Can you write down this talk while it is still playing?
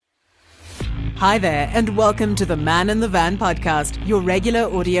Hi there, and welcome to the Man in the Van podcast, your regular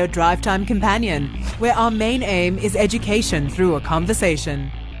audio drive time companion, where our main aim is education through a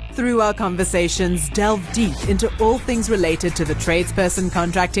conversation. Through our conversations, delve deep into all things related to the tradesperson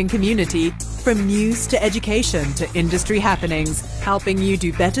contracting community, from news to education to industry happenings, helping you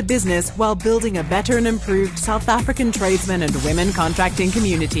do better business while building a better and improved South African tradesmen and women contracting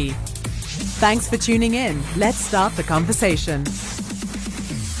community. Thanks for tuning in. Let's start the conversation.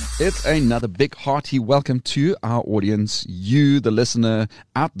 It's another big hearty welcome to our audience, you, the listener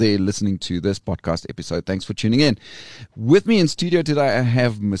out there listening to this podcast episode. Thanks for tuning in. With me in studio today, I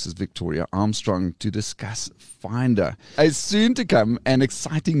have Mrs. Victoria Armstrong to discuss Finder, a soon-to-come and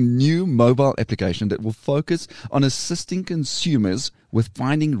exciting new mobile application that will focus on assisting consumers with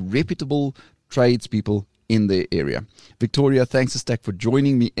finding reputable tradespeople in their area. Victoria, thanks a stack for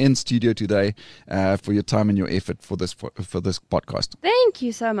joining me in studio today, for your time and your effort for this podcast. Thank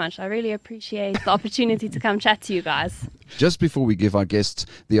you so much. I really appreciate the opportunity to come chat to you guys. Just before we give our guests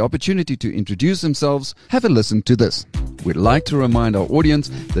the opportunity to introduce themselves, have a listen to this. We'd like to remind our audience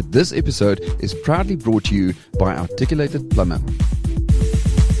that this episode is proudly brought to you by Articulated Plumber.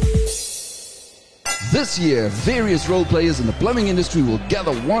 This year, various role players in the plumbing industry will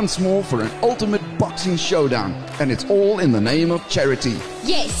gather once more for an ultimate boxing showdown, and it's all in the name of charity.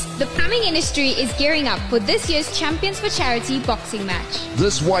 Yes, the plumbing industry is gearing up for this year's Champions for Charity boxing match.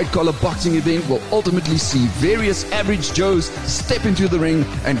 This white-collar boxing event will ultimately see various average Joes step into the ring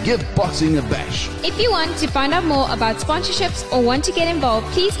and give boxing a bash. If you want to find out more about sponsorships or want to get involved,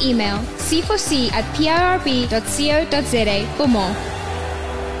 please email c4c@pirb.co.za for more.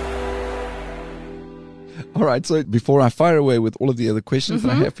 All right, so before I fire away with all of the other questions that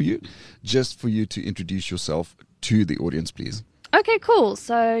I have for you, just for you to introduce yourself to the audience, please. Okay, cool.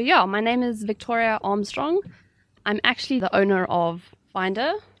 So, my name is Victoria Armstrong. I'm actually the owner of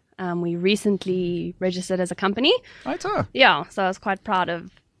Finder. We recently registered as a company. Right, Yeah, so I was quite proud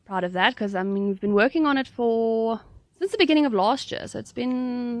of that because, we've been working on it since the beginning of last year. So it's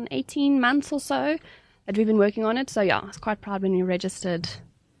been 18 months or so that we've been working on it. So, I was quite proud when we registered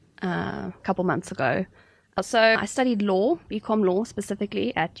a couple months ago. So I studied law, BCom law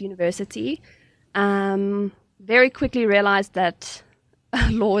specifically at university. Very quickly realized that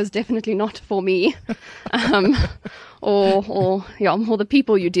law is definitely not for me, or more the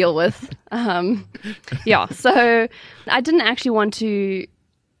people you deal with. So I didn't actually want to.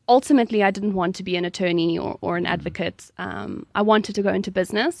 Ultimately, I didn't want to be an attorney or an advocate. I wanted to go into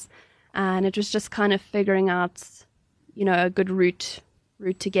business, and it was just kind of figuring out, a good route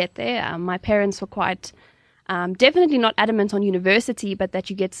to get there. My parents were quite. Definitely not adamant on university, but that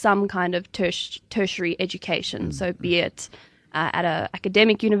you get some kind of tertiary education. So be it at a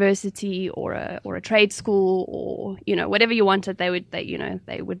academic university or a trade school or whatever you wanted, they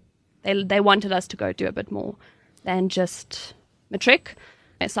wanted us to go do a bit more than just matric.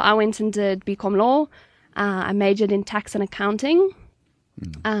 So I went and did BCom law. I majored in tax and accounting.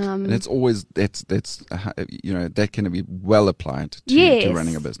 And it's always that can be well applied to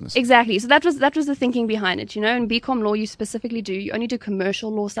running a business. Exactly. So that was the thinking behind it. In BCom law, you only do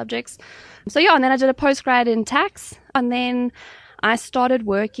commercial law subjects. So and then I did a postgrad in tax, and then I started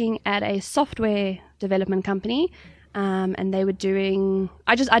working at a software development company, and they were doing.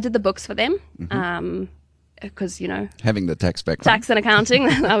 I did the books for them. Because having the tax background, tax and accounting,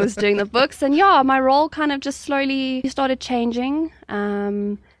 I was doing the books, and my role kind of just slowly started changing,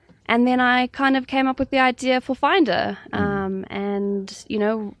 and then I kind of came up with the idea for Finder, and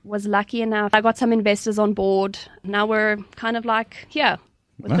was lucky enough. I got some investors on board. Now we're kind of like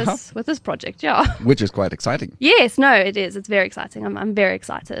with this project, which is quite exciting. Yes, no, it is. It's very exciting. I'm very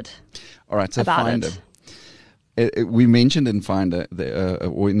excited. All right, so about Finder. it. We mentioned in Finder,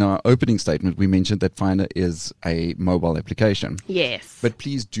 or in our opening statement, we mentioned that Finder is a mobile application. Yes. But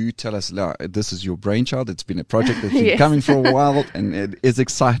please do tell us, this is your brainchild. It's been a project that's been coming for a while, and it is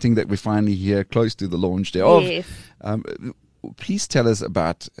exciting that we're finally here, close to the launch thereof. Yes. Please tell us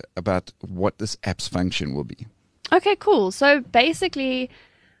about what this app's function will be. Okay, cool. So basically,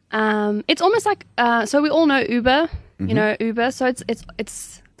 it's almost like so we all know Uber. Uber. So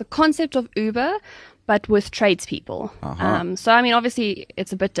it's the concept of Uber, but with tradespeople. So, obviously,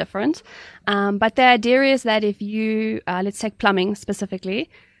 it's a bit different. But the idea is that if you, let's take plumbing specifically,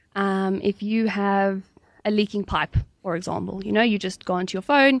 if you have a leaking pipe, for example, you just go onto your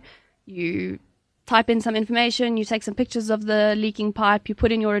phone, you type in some information, you take some pictures of the leaking pipe, you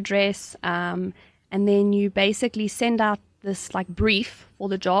put in your address, and then you basically send out this brief for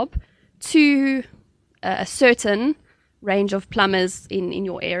the job to a certain range of plumbers in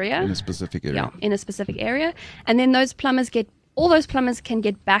your area. In a specific area. Yeah, in a specific area. And then all those plumbers can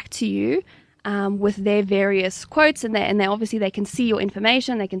get back to you with their various quotes, and they obviously they can see your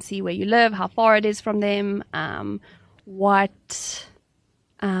information, they can see where you live, how far it is from them, what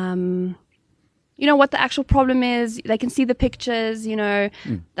what the actual problem is. They can see the pictures,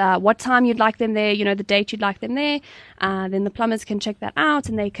 what time you'd like them there, the date you'd like them there. Then the plumbers can check that out,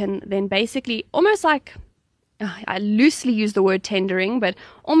 and they can then basically almost like, I loosely use the word tendering, but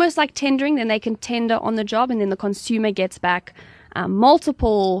almost like tendering, then they can tender on the job, and then the consumer gets back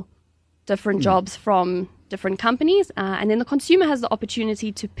multiple different jobs from different companies. And then the consumer has the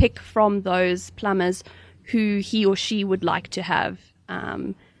opportunity to pick from those plumbers who he or she would like to have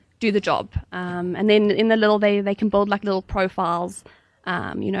do the job. And then in the little, they can build like little profiles,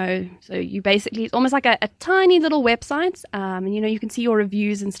 so you basically, it's almost like a tiny little website. And, you can see your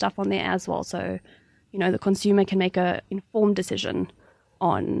reviews and stuff on there as well. So, the consumer can make a informed decision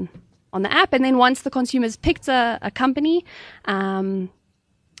on the app. And then once the consumer's picked a company,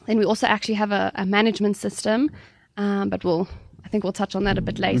 then we also actually have a management system, but I think we'll touch on that a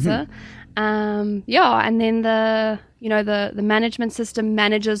bit later. And then the management system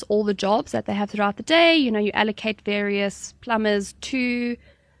manages all the jobs that they have throughout the day. You allocate various plumbers to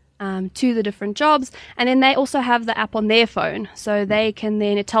the different jobs, and then they also have the app on their phone, so they can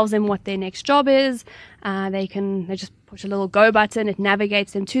then, it tells them what their next job is. They just push a little go button, it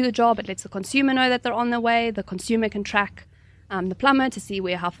navigates them to the job, it lets the consumer know that they're on their way. The consumer can track the plumber to see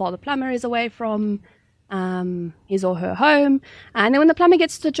how far the plumber is away from his or her home. And then when the plumber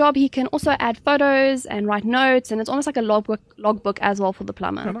gets to the job, he can also add photos and write notes, and it's almost like a logbook as well for the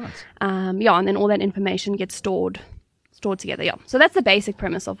plumber. Oh, nice. And then all that information gets stored together. Yeah. So that's the basic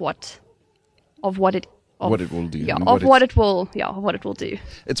premise of what it will do. Yeah, and of what it will do.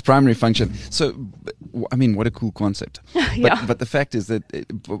 Its primary function. So, what a cool concept. Yeah. But the fact is that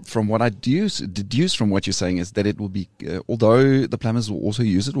from what I deduce from what you're saying is that it will be, although the plumbers will also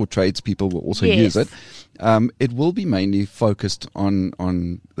use it, or tradespeople will also use it, it will be mainly focused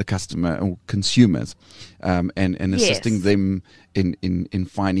on the customer or consumers, and assisting them in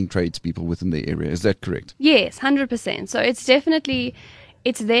finding tradespeople within their area. Is that correct? Yes, 100%. So it's definitely,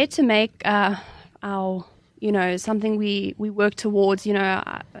 it's there to make our, something we work towards,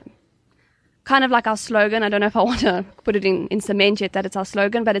 kind of like our slogan. I don't know if I want to put it in cement yet that it's our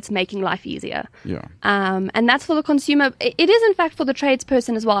slogan, but it's making life easier. Yeah. And that's for the consumer. It is, in fact, for the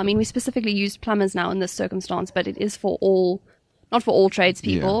tradesperson as well. I mean, we specifically used plumbers now in this circumstance, but it is for all, not for all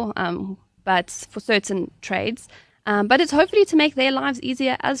tradespeople, but for certain trades. But it's hopefully to make their lives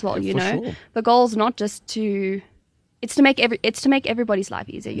easier as well. Sure. The goal is not just it's to make everybody's life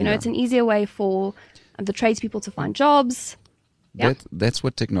easier. It's an easier way for the tradespeople to find jobs. Yeah. That's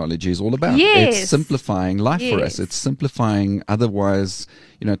what technology is all about. Yes. It's simplifying life for us. It's simplifying otherwise,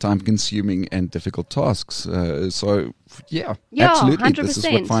 time-consuming and difficult tasks. Absolutely. 100%. This is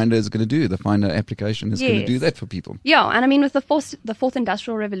what Finder is going to do. The Finder application is going to do that for people. Yeah, and I mean, with the fourth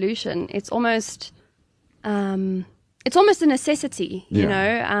industrial revolution, it's almost a necessity.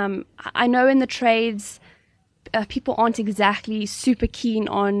 I know in the trades, people aren't exactly super keen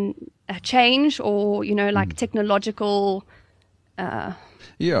on change or technological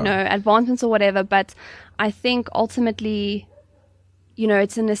advancements or whatever, but I think ultimately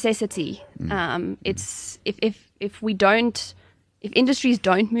it's a necessity. It's if industries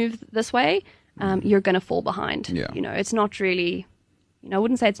don't move this way, you're going to fall behind. It's not really, I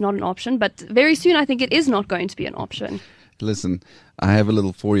wouldn't say it's not an option, but very soon I think it is not going to be an option. Listen, I have a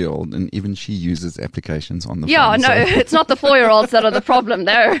little 4-year-old, and even she uses applications on the phone. Yeah, no, it's not the 4-year-olds that are the problem.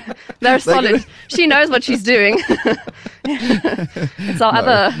 They're solid. She knows what she's doing. It's our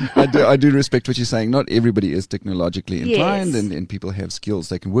other. I do respect what you're saying. Not everybody is technologically inclined, and people have skills.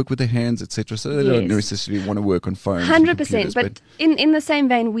 They can work with their hands, etc. So they don't necessarily want to work on phones. 100%. But in the same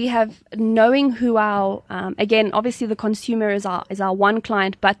vein, we have knowing who our again, obviously the consumer is our one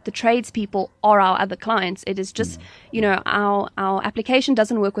client, but the tradespeople are our other clients. It is just our application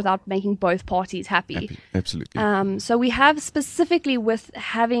doesn't work without making both parties happy. Absolutely. So we have specifically with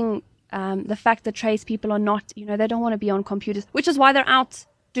having the fact that tradespeople are not, they don't want to be on computers, which is why they're out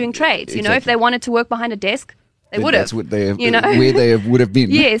doing trades. Exactly. If they wanted to work behind a desk, they would have. That's what they have, where they would have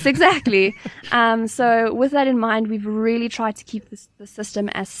been. Yes, exactly. So with that in mind, we've really tried to keep the system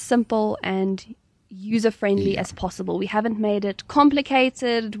as simple and user-friendly as possible. We haven't made it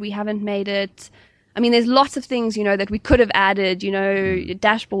complicated. We haven't made it... I mean, there's lots of things, that we could have added,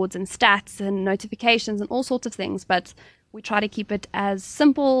 dashboards and stats and notifications and all sorts of things, but we try to keep it as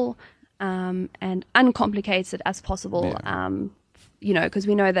simple and uncomplicated as possible, because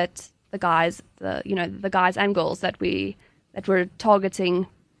we know that the guys and girls that we're targeting,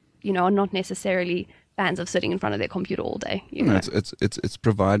 are not necessarily fans of sitting in front of their computer all day. It's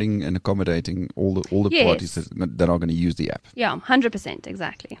providing and accommodating all the Yes. parties that are going to use the app. Yeah, 100%,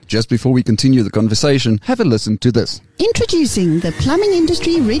 exactly. Just before we continue the conversation, have a listen to this. Introducing the Plumbing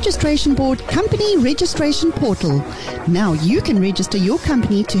Industry Registration Board Company Registration Portal. Now you can register your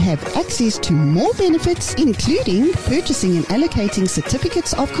company to have access to more benefits, including purchasing and allocating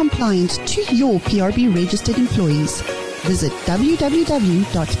certificates of compliance to your PRB registered employees. Visit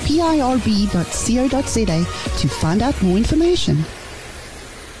www.pirb.co.za to find out more information.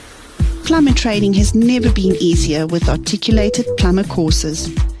 Plumber training has never been easier with articulated plumber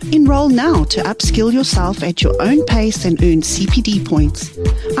courses. Enroll now to upskill yourself at your own pace and earn CPD points.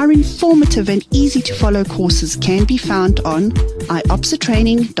 Our informative and easy to follow courses can be found on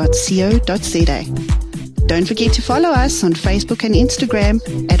iopsatraining.co.za. Don't forget to follow us on Facebook and Instagram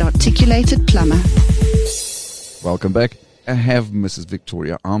at Articulated Plumber. Welcome back. I have Mrs.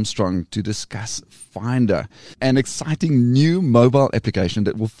 Victoria Armstrong to discuss Finder, an exciting new mobile application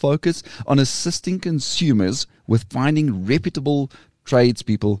that will focus on assisting consumers with finding reputable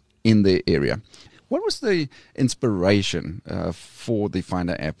tradespeople in their area. What was the inspiration for the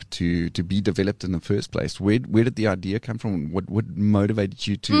Finder app to be developed in the first place? Where did the idea come from? What motivated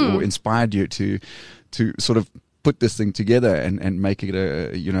you to or inspired you to sort of put this thing together and make it a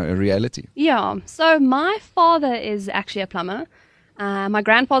reality? Yeah, so my father is actually a plumber. My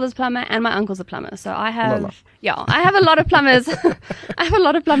grandfather's a plumber and my uncle's a plumber. So I have a lot of plumbers. I have a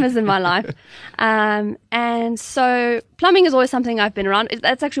lot of plumbers in my life. And so plumbing is always something I've been around.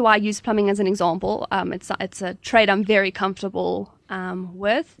 That's actually why I use plumbing as an example. It's a trade I'm very comfortable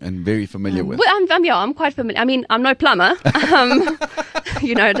with. And very familiar with. I'm quite familiar. I mean, I'm no plumber.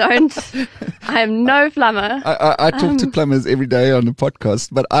 I am no plumber. I talk to plumbers every day on the podcast,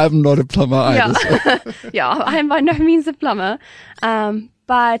 but I'm not a plumber either. Yeah, yeah, I am by no means a plumber.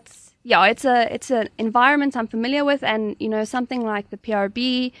 But yeah, it's an environment I'm familiar with, and something like the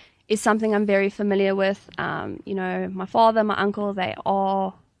PRB is something I'm very familiar with. My father, my uncle, they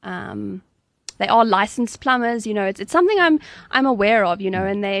are licensed plumbers. It's something I'm aware of.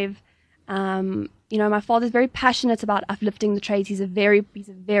 And they've my father's very passionate about uplifting the trades. He's a very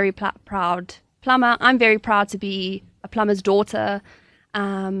proud plumber. I'm very proud to be a plumber's daughter.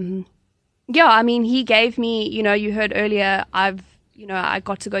 He gave me, you heard earlier, I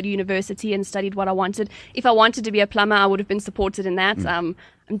got to go to university and studied what I wanted. If I wanted to be a plumber, I would have been supported in that. I'm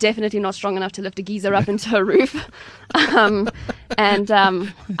definitely not strong enough to lift a geyser up into a roof. I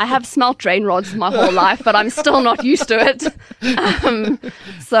have smelt drain rods my whole life, but I'm still not used to it.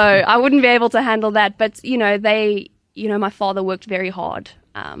 So I wouldn't be able to handle that. But, my father worked very hard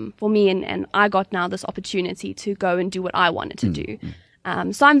for me, and I got now this opportunity to go and do what I wanted to do.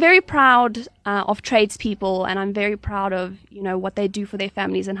 So I'm very proud of tradespeople, and I'm very proud of, what they do for their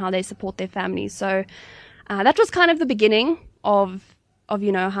families and how they support their families. So that was kind of the beginning of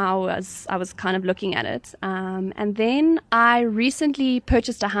how I was kind of looking at it. And then I recently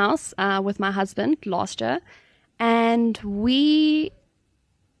purchased a house with my husband last year, and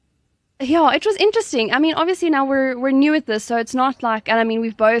it was interesting. I mean, obviously now we're new at this, so it's not like, and I mean,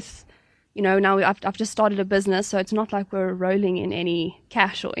 we've both, now I've just started a business, so it's not like we're rolling in any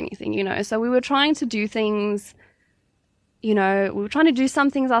cash or anything, So we were trying to do things, we were trying to do some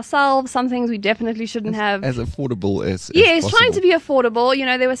things ourselves, some things we definitely shouldn't have. As affordable as it's possible. Trying to be affordable.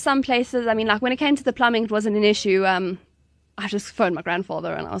 There were some places, I mean, like when it came to the plumbing, it wasn't an issue. I just phoned my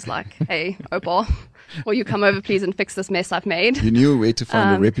grandfather and I was like, hey, Opa, will you come over please and fix this mess I've made? You knew where to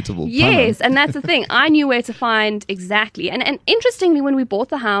find a reputable plumber. Yes, and that's the thing. I knew where to find exactly. And interestingly, when we bought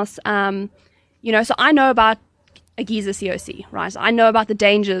the house, so I know about a geyser COC, right? So I know about the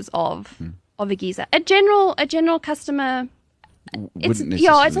dangers of a geyser. A general customer, it's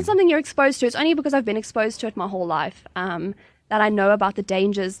not something you're exposed to. It's only because I've been exposed to it my whole life that I know about the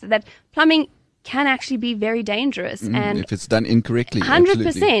dangers, that plumbing can actually be very dangerous. And if it's done incorrectly. 100%.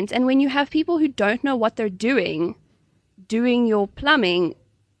 Absolutely. And when you have people who don't know what they're doing your plumbing,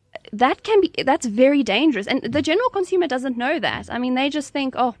 that's very dangerous. And the general consumer doesn't know that. I mean, they just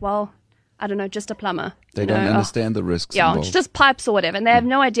think, oh, well, I don't know, just a plumber. They don't understand the risks Yeah, involved. it's just pipes or whatever. And they have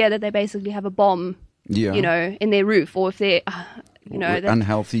no idea that they basically have a bomb, in their roof, or if they're,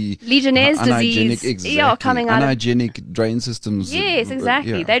 unhealthy, Legionnaires unhygienic, disease, exactly, coming out unhygienic drain systems. Yes,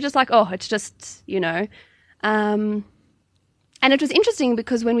 exactly. They're just like, oh, it's just, And it was interesting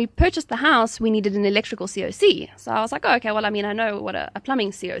because when we purchased the house, we needed an electrical COC. So I was like, oh, okay, well, I mean, I know what a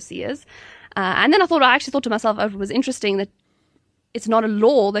plumbing COC is. And then I actually thought to myself, it was interesting that it's not a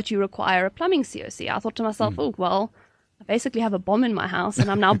law that you require a plumbing COC. I thought to myself, oh, well, I basically have a bomb in my house,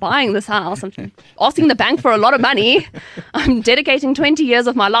 and I'm now buying this house. I'm asking the bank for a lot of money. I'm dedicating 20 years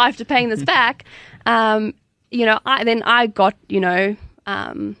of my life to paying this back. I got,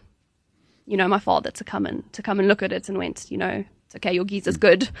 my father to come and look at it, and went, it's okay, your geyser's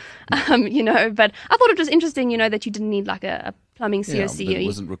good. But I thought it was interesting, that you didn't need like a plumbing COC. Yeah, it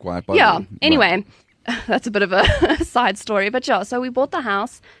wasn't required by Yeah. law. Anyway, that's a bit of a side story, but yeah, so we bought the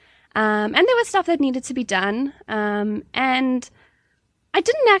house. And there was stuff that needed to be done. And I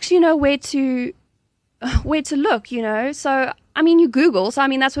didn't actually know where to look, So, you Google. So,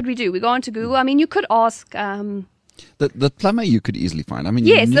 that's what we do. We go onto Google. You could ask. The plumber you could easily find.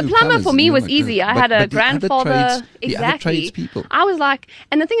 Yes, you the knew plumber plumbers, for me was like, easy. I had a grandfather. The other tradespeople. I was like,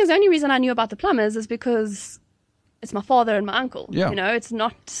 and the thing is, the only reason I knew about the plumbers is because it's my father and my uncle. Yeah. It's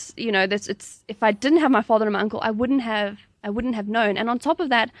not, if I didn't have my father and my uncle, I wouldn't have known. And on top of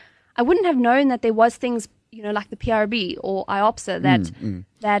that, I wouldn't have known that there was things, like the PRB or IOPSA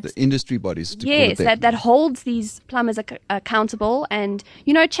that the industry bodies. Yes, that holds these plumbers accountable, and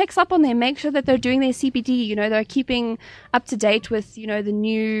checks up on them, make sure that they're doing their CPD. They're keeping up to date with the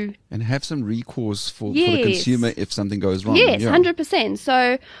new, and have some recourse for the consumer if something goes wrong. Yes, 100%.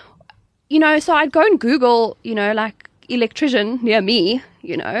 So so I'd go and Google like electrician near me,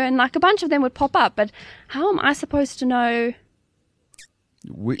 and like a bunch of them would pop up. But how am I supposed to know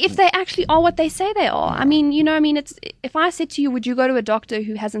if they actually are what they say they are? It's, if I said to you, would you go to a doctor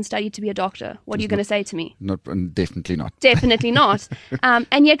who hasn't studied to be a doctor? What are you going to say to me? Definitely not. Definitely not.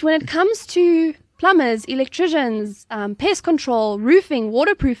 And yet when it comes to plumbers, electricians, pest control, roofing,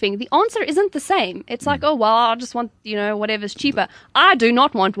 waterproofing, the answer isn't the same. It's like, oh, well, I just want, whatever's cheaper. I do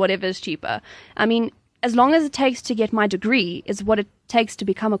not want whatever's cheaper. As long as it takes to get my degree is what it takes to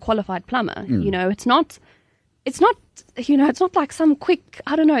become a qualified plumber. It's not like some quick,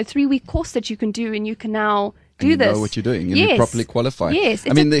 3-week course that you can do and you can now do this. You know what you're doing and you're properly qualified. Yes.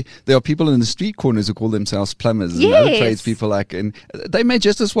 There are people in the street corners who call themselves plumbers and other tradespeople, and they may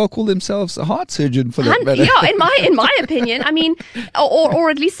just as well call themselves a heart surgeon for that matter. Yeah, in my opinion, or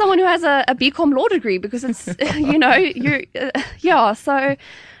at least someone who has a BCom law degree, because it's,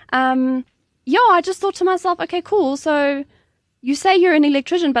 I just thought to myself, okay, cool. So you say you're an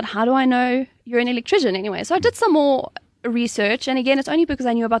electrician, but how do I know you're an electrician anyway? So I did some more research, and again, it's only because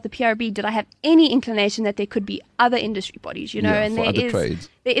I knew about the PRB did I have any inclination that there could be other industry bodies, and there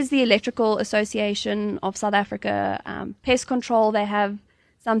is the Electrical Association of South Africa, pest control, they have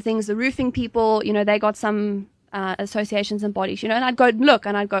some things, the roofing people, they got some associations and bodies, and I'd go look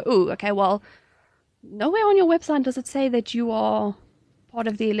and I'd go, ooh, okay, well, nowhere on your website does it say that you are part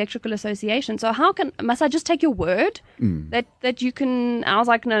of the Electrical Association. So must I just take your word that you can? I was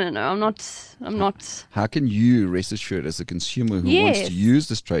like, no, I'm not. How can you rest assured as a consumer who wants to use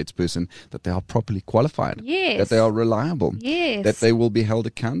this tradesperson that they are properly qualified, that they are reliable, that they will be held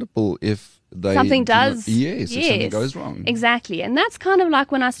accountable if something if something goes wrong. Exactly. And that's kind of like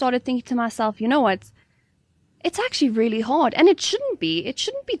when I started thinking to myself, what? It's actually really hard, and it shouldn't be. It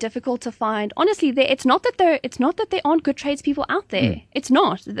shouldn't be difficult to find. Honestly, it's not that there aren't good tradespeople out there. It's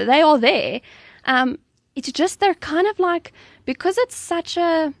not. They are there. It's just they're kind of like, because it's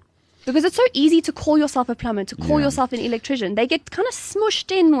so easy to call yourself a plumber, to call yourself an electrician. They get kind of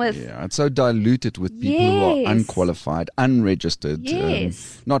smushed in with. Yeah, it's so diluted with people who are unqualified, unregistered,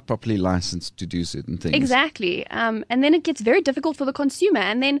 not properly licensed to do certain things. Exactly. And then it gets very difficult for the consumer.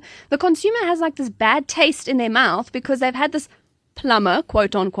 And then the consumer has like this bad taste in their mouth because they've had this plumber,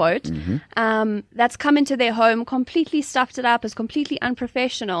 quote unquote, that's come into their home, completely stuffed it up, is completely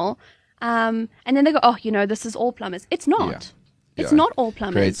unprofessional. And then they go, oh, this is all plumbers. It's not. Yeah. It's not all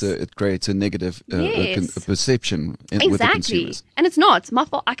plumbers. It creates a negative perception with the consumers. And it's not.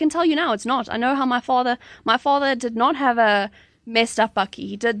 I can tell you now, it's not. I know how my father did not have a messed up bucky.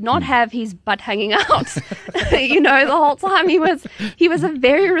 He did not have his butt hanging out. The whole time he was a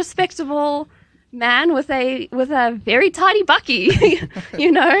very respectable man with a very tidy bucky.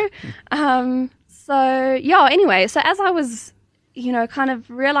 Anyway, so as I was kind of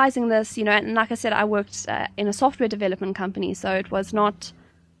realizing this, and like I said, I worked in a software development company, so it was not,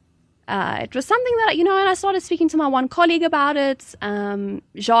 it was something that, and I started speaking to my one colleague about it,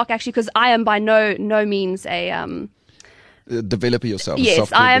 Jacques, actually, because I am by no means a developer yourself.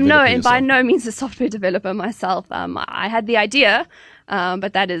 Yes, I am by no means a software developer myself. I had the idea,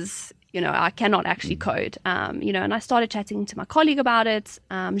 but that is, I cannot actually code, and I started chatting to my colleague about it,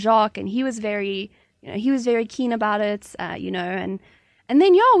 Jacques, and he was very keen about it, and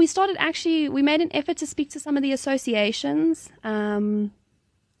then, we made an effort to speak to some of the associations, and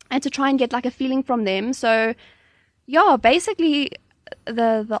to try and get like a feeling from them. So, basically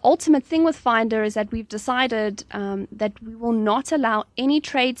the ultimate thing with Finder is that we've decided that we will not allow any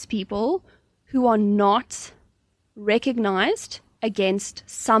tradespeople who are not recognized against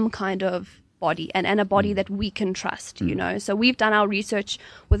some kind of body and a body that we can trust, you know. So we've done our research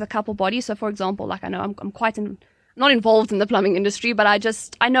with a couple bodies. So for example, like I know I'm quite not involved in the plumbing industry, but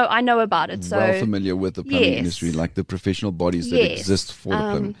I know about it. So well familiar with the plumbing yes. industry, like the professional bodies that Yes. exist for the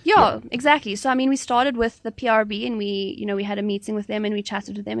plumbing. Yeah, exactly. So I mean, we started with the PRB, and we had a meeting with them, and we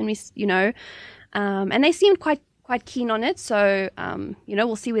chatted with them, and and they seemed quite keen on it. So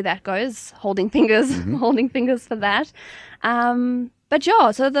we'll see where that goes. Holding fingers for that. But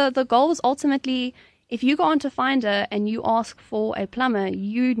yeah, so the goal is ultimately, if you go onto Finder and you ask for a plumber,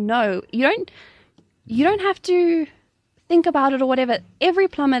 you don't have to think about it or whatever. Every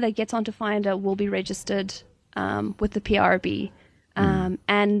plumber that gets onto Finder will be registered with the PRB.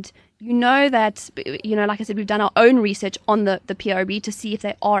 And you know that, like I said, we've done our own research on the PRB to see if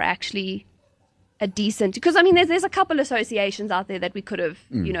they are actually a decent, because I mean there's a couple associations out there that we could have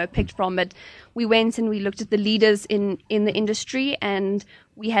picked from, but we went and we looked at the leaders in the industry, and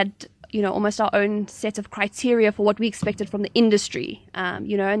we had almost our own set of criteria for what we expected from the industry,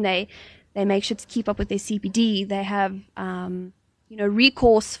 and they make sure to keep up with their CPD. They have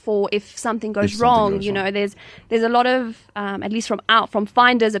recourse for if something goes wrong. There's a lot of at least from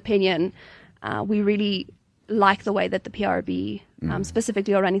Finder's opinion, we really like the way that the PRB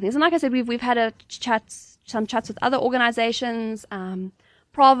specifically are running things. And like I said, we've had some chats with other organizations.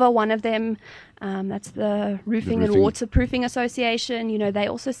 Prava, one of them, that's the Roofing and Waterproofing Association. They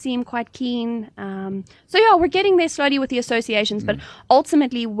also seem quite keen. So yeah, we're getting there slowly with the associations, but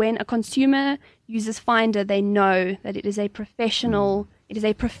ultimately when a consumer uses Finder, they know that it is a professional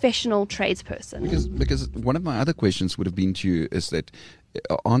tradesperson. Because one of my other questions would have been to you is that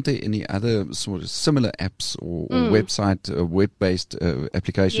aren't there any other sort of similar apps or website, web-based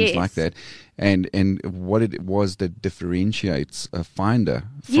applications Yes. like that? And what it was that differentiates a Finder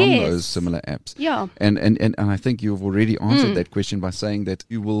from Yes. those similar apps? Yeah. And I think you've already answered that question by saying that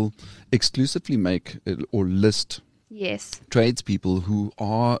you will exclusively make or list Yes. tradespeople who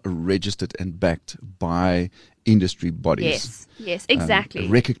are registered and backed by industry bodies. Yes, exactly.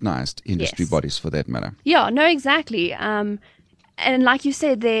 Recognized industry Yes. bodies, for that matter. Yeah, no, exactly. And like you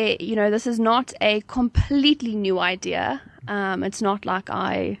said, this is not a completely new idea. It's not like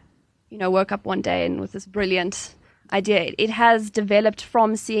I, woke up one day and with this brilliant idea. It has developed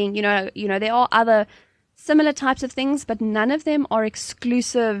from seeing, there are other similar types of things, but none of them are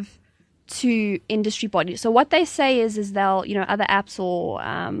exclusive to industry bodies. So what they say is they'll, other apps or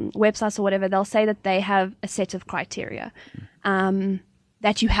websites or whatever, they'll say that they have a set of criteria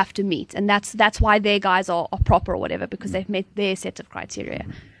that you have to meet, and that's why their guys are proper or whatever, because they've met their set of criteria.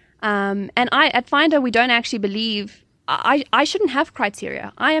 And at Finder, we don't actually believe I shouldn't have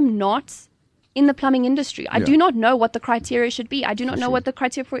criteria. I am not in the plumbing industry. I do not know what the criteria should be. I do not know what the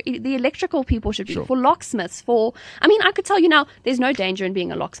criteria for the electrical people should be, for locksmiths, I could tell you now, there's no danger in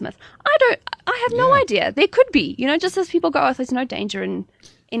being a locksmith. I have no idea. There could be, just as people go, there's no danger in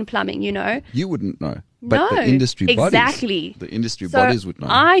plumbing, You wouldn't know. But no, the industry bodies, exactly. the industry So bodies would know.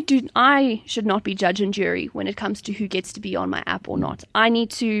 I should not be judge and jury when it comes to who gets to be on my app or not. I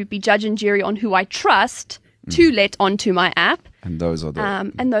need to be judge and jury on who I trust to let onto my app. And those are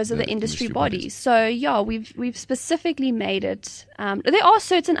the industry bodies. So yeah, we've specifically made it. There are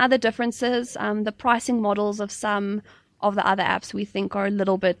certain other differences. The pricing models of some of the other apps we think are a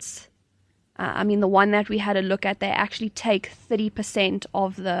little bit. The one that we had a look at, they actually take 30%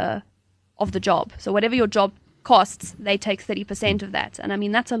 of the job. So whatever your job costs, they take 30% of that.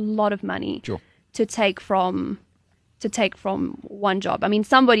 And that's a lot of money to take from one job.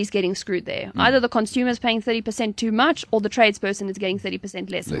 Somebody's getting screwed there. Either the consumer's paying 30% too much, or the tradesperson is getting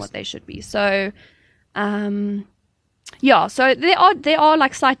 30% less than what they should be. So so there are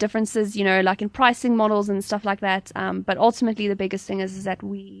like slight differences, like in pricing models and stuff like that. But ultimately the biggest thing is that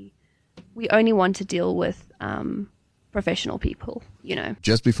we only want to deal with professional people,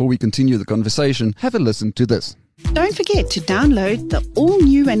 Just before we continue the conversation, have a listen to this. Don't forget to download the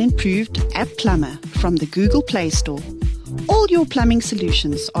all-new and improved App Plumber from the Google Play Store. All your plumbing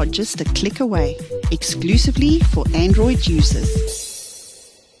solutions are just a click away, exclusively for Android users.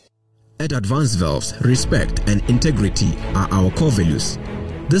 At Advanced Valves, respect and integrity are our core values.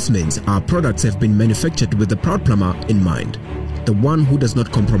 This means our products have been manufactured with the proud plumber in mind, the one who does not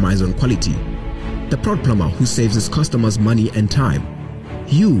compromise on quality, the proud plumber who saves his customers money and time,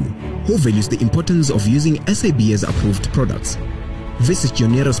 you who values the importance of using SABS approved products. Visit your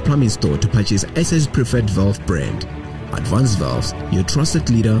nearest plumbing store to purchase SA's preferred valve brand. Advanced Valves, your trusted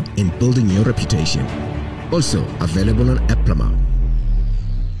leader in building your reputation. Also available on App Plumber.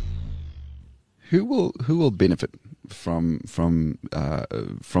 Who will benefit from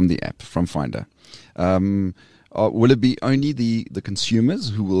the app, from Finder? Will it be only the consumers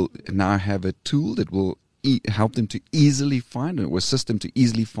who will now have a tool that will help them to easily find, or assist them to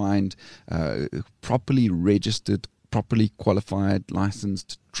easily find properly registered, properly qualified,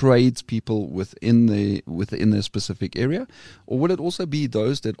 licensed tradespeople within the specific area, or will it also be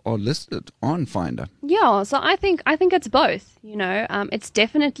those that are listed on Finder? Yeah, so I think it's both. It's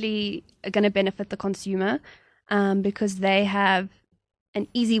definitely going to benefit the consumer because they have an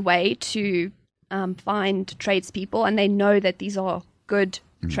easy way to find tradespeople, and they know that these are good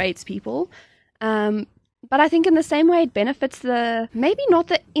tradespeople. But I think in the same way, it benefits maybe not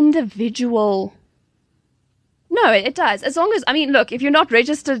the individual. No, it does. As long as, look, if you're not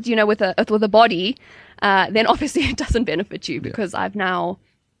registered, with a body, then obviously it doesn't benefit you, because I've now,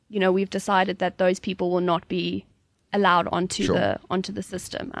 we've decided that those people will not be allowed onto the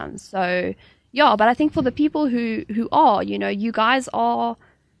system. So yeah, but I think for the people who are, you guys are,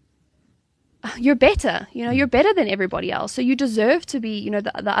 you're better, you're better than everybody else. So you deserve to be,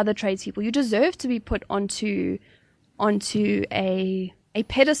 the other tradespeople, you deserve to be put onto a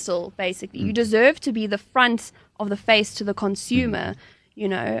pedestal, basically. You deserve to be the front of the face to the consumer.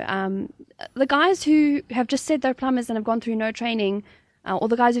 The guys who have just said they're plumbers and have gone through no training, or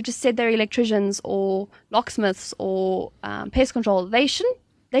the guys who just said they're electricians or locksmiths or pest control, they shouldn't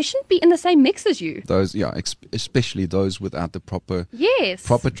be in the same mix as you. Those, especially those without the proper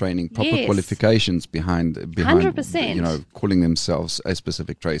training, proper qualifications behind 100%. Calling themselves a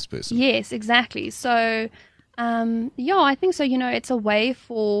specific tradesperson. Yes, exactly. So I think so. It's a way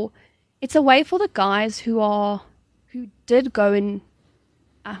for the guys who did go in.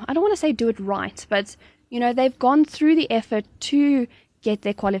 I don't want to say do it right, but they've gone through the effort to get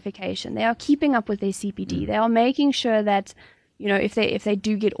their qualification. They are keeping up with their CPD. They are making sure that if they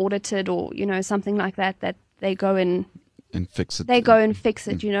do get audited or something like that, that they go in and fix it. They go and fix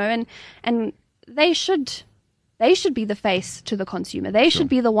it. And they should be the face to the consumer. They should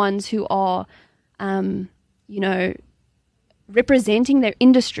be the ones who are representing their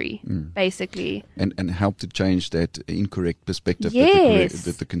industry, basically. And help to change that incorrect perspective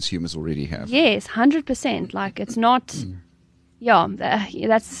that the consumers already have. Yes, 100%. Like, it's not...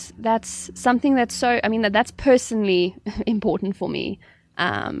 that's something that's so... that's personally important for me.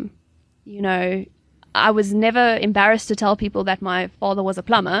 I was never embarrassed to tell people that my father was a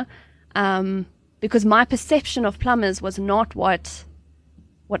plumber, because my perception of plumbers was not what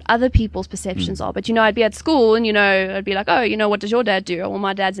other people's perceptions are. But, I'd be at school and, I'd be like, oh, what does your dad do? Oh, well,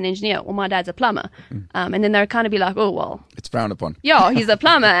 my dad's an engineer. Well, my dad's a plumber. And then they'd kind of be like, oh, well. It's frowned upon. Yeah, he's a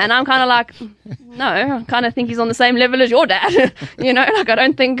plumber. And I'm kind of like, no, I kind of think he's on the same level as your dad. I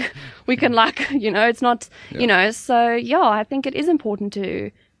don't think we can it's not, So, I think it is important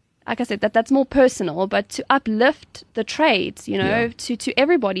to, like I said, that's more personal, but to uplift the trades, to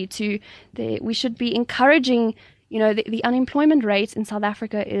everybody, we should be encouraging. The unemployment rate in South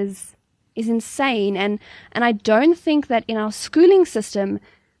Africa is insane, and I don't think that in our schooling system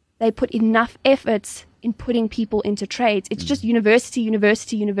they put enough efforts in putting people into trades. It's just university,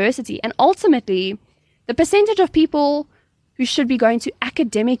 and ultimately the percentage of people who should be going to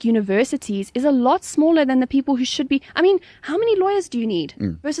academic universities is a lot smaller than the people who should be. How many lawyers do you need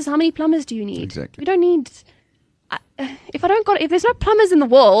versus how many plumbers do you need? Exactly. We don't need. If there's no plumbers in the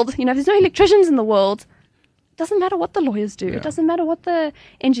world, if there's no electricians in the world, it doesn't matter what the lawyers do. It doesn't matter what the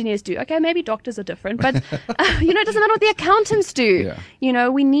engineers do. Okay, maybe doctors are different, but it doesn't matter what the accountants do.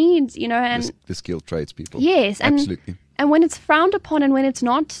 We need, and the skilled tradespeople. Yes, absolutely. And when it's frowned upon, and when it's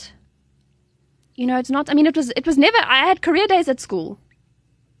not, it's not. It was never. I had career days at school.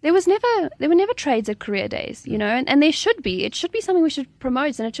 There were never trades at career days. And there should be. It should be something we should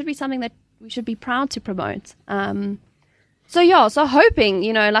promote, and it should be something that we should be proud to promote. So hoping,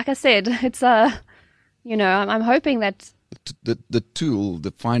 like I said, it's I'm hoping that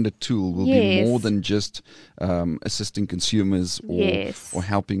the Finder tool will be more than just assisting consumers or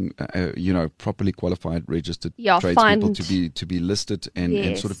helping properly qualified registered tradespeople to be listed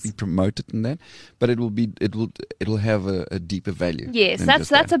and sort of be promoted in that, but it'll have a deeper value. Yes,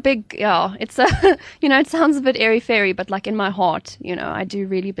 that's a big it's a it sounds a bit airy fairy, but like in my heart, I do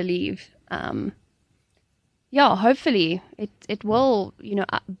really believe. Hopefully it will,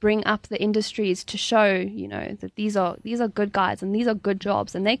 bring up the industries to show, that these are good guys and these are good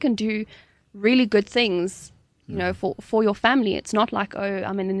jobs and they can do really good things, for your family. It's not like, oh,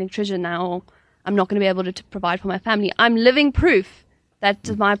 I'm an electrician now, I'm not going to be able to provide for my family. I'm living proof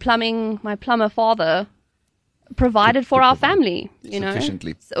that my plumber father provided for our family,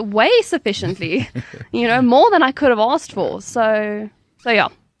 sufficiently. Way sufficiently, more than I could have asked for. So yeah.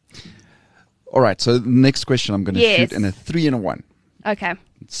 All right. So the next question I'm going to Yes. shoot in a 3 and a 1. Okay.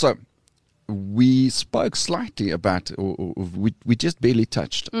 So we spoke slightly about, or we just barely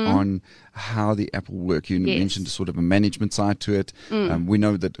touched on how the app will work. You Yes. mentioned sort of a management side to it. We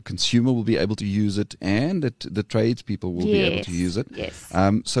know that the consumer will be able to use it, and that the tradespeople will be able to use it. Yes.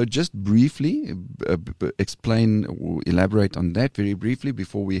 So just briefly explain or elaborate on that very briefly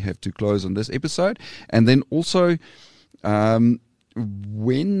before we have to close on this episode. And then also,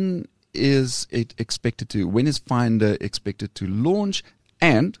 when is Finder expected to launch?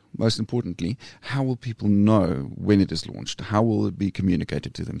 And most importantly, how will people know when it is launched? How will it be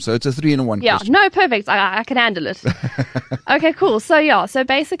communicated to them? So it's a 3 and a 1 Yeah, question. no, perfect. I can handle it. Okay, cool. So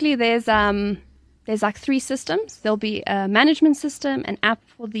basically there's like 3 systems. There'll be a management system, an app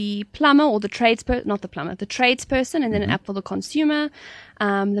for the plumber or the tradesperson, and then an app for the consumer.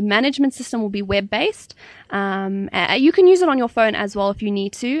 The management system will be web-based. You can use it on your phone as well if you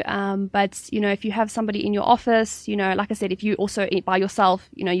need to. But, if you have somebody in your office, like I said, if you also eat by yourself,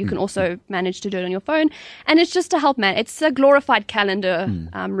 you can also manage to do it on your phone. And it's just to help it's a glorified calendar.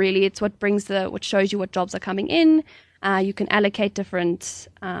 Really, it's what shows you what jobs are coming in. You can allocate different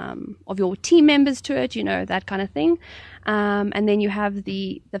of your team members to it, that kind of thing. And then you have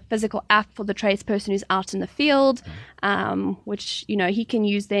the physical app for the tradesperson who's out in the field, which, he can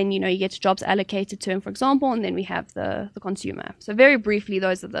use then, he gets jobs allocated to him, for example, and then we have the consumer. So very briefly,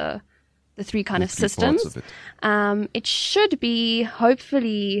 those are the 3 kind of systems. Parts of it. It should be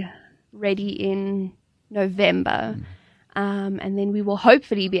hopefully ready in November. And then we will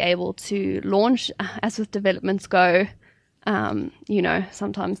hopefully be able to launch. As with developments go,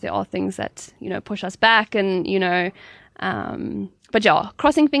 sometimes there are things that, push us back and, but yeah,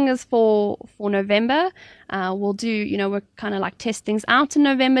 crossing fingers for November. We'll do, we're kind of like test things out in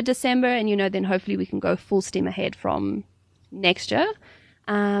November, December, and, then hopefully we can go full steam ahead from next year.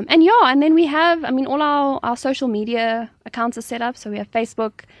 And then we have, all our social media accounts are set up. So we have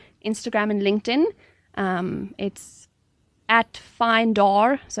Facebook, Instagram, and LinkedIn. It's at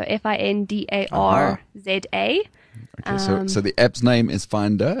Findar, so FINDARZA. Okay, so the app's name is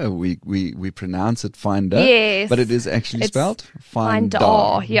Finder. We pronounce it Finder. Yes. But it is actually spelled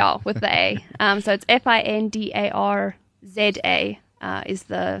Findar, yeah, with the A. So it's FINDARZA is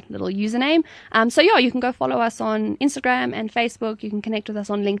the little username. You can go follow us on Instagram and Facebook. You can connect with us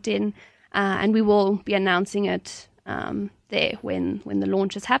on LinkedIn, and we will be announcing it there when the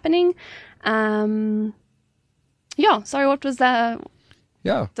launch is happening. Sorry, what was that?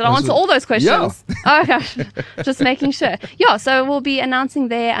 Yeah. Did I answer all those questions? Yeah. Oh, gosh. Just making sure. Yeah, so we'll be announcing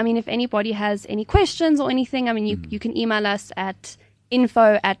there. If anybody has any questions or anything, you can email us at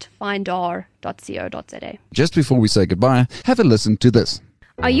info@findar.co.za. Just before we say goodbye, have a listen to this.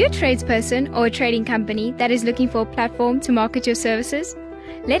 Are you a tradesperson or a trading company that is looking for a platform to market your services?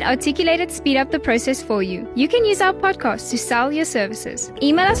 Let Articulated speed up the process for you. You can use our podcast to sell your services.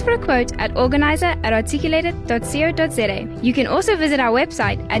 Email us for a quote at organizer@articulated.co.za. You can also visit our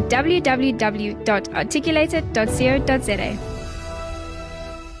website at www.articulated.co.za.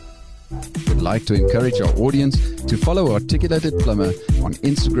 We'd like to encourage our audience to follow Articulated Plumber on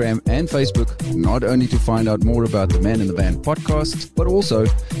Instagram and Facebook, not only to find out more about the Man in the Van podcast, but also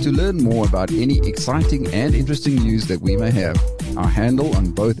to learn more about any exciting and interesting news that we may have. Our handle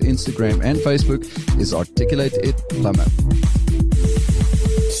on both Instagram and Facebook is Articulated Plumber.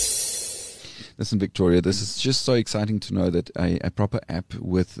 Listen, Victoria, this is just so exciting to know that a proper app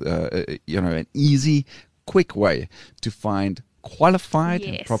with an easy, quick way to find qualified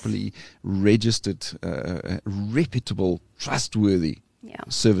and properly registered, reputable, trustworthy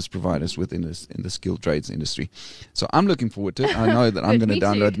service providers within the skilled trades industry. So I'm looking forward to it. I know that I'm going to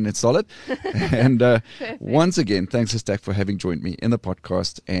download it and it's solid. And once again, thanks, Stack, for having joined me in the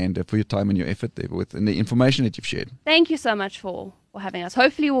podcast and for your time and your effort there and the information that you've shared. Thank you so much for having us.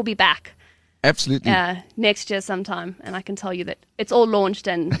 Hopefully we'll be back. Absolutely. Next year sometime. And I can tell you that it's all launched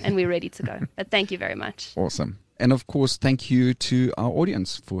and we're ready to go. But thank you very much. Awesome. And of course, thank you to our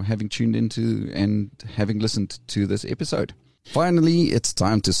audience for having tuned into and having listened to this episode. Finally, it's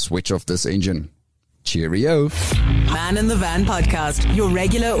time to switch off this engine. Cheerio. Man in the Van podcast, your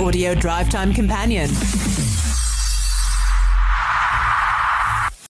regular audio drive time companion.